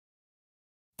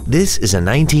This is a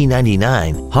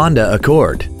 1999 Honda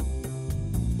Accord.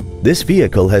 This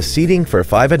vehicle has seating for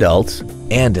 5 adults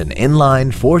and an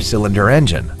inline 4-cylinder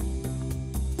engine.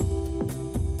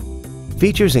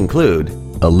 Features include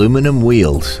aluminum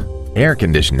wheels, air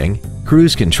conditioning,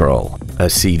 cruise control, a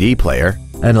CD player,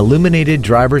 an illuminated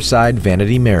driver's side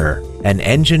vanity mirror, an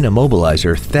engine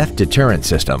immobilizer theft deterrent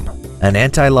system, an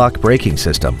anti-lock braking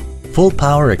system, full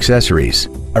power accessories,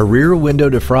 a rear window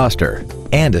defroster,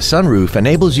 and a sunroof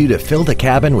enables you to fill the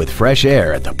cabin with fresh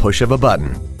air at the push of a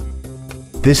button.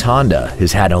 This Honda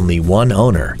has had only one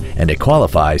owner and it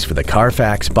qualifies for the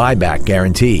Carfax buyback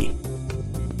guarantee.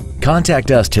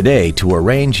 Contact us today to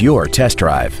arrange your test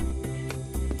drive.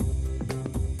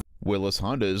 Willis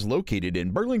Honda is located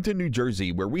in Burlington, New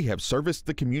Jersey, where we have serviced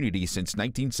the community since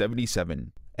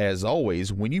 1977. As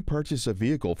always, when you purchase a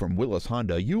vehicle from Willis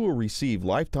Honda, you will receive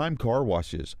lifetime car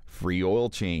washes, free oil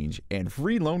change, and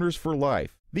free loaners for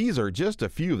life. These are just a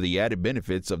few of the added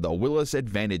benefits of the Willis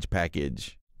Advantage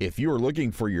package. If you are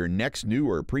looking for your next new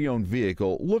or pre-owned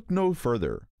vehicle, look no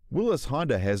further. Willis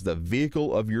Honda has the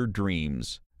vehicle of your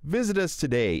dreams. Visit us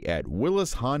today at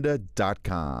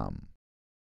willishonda.com.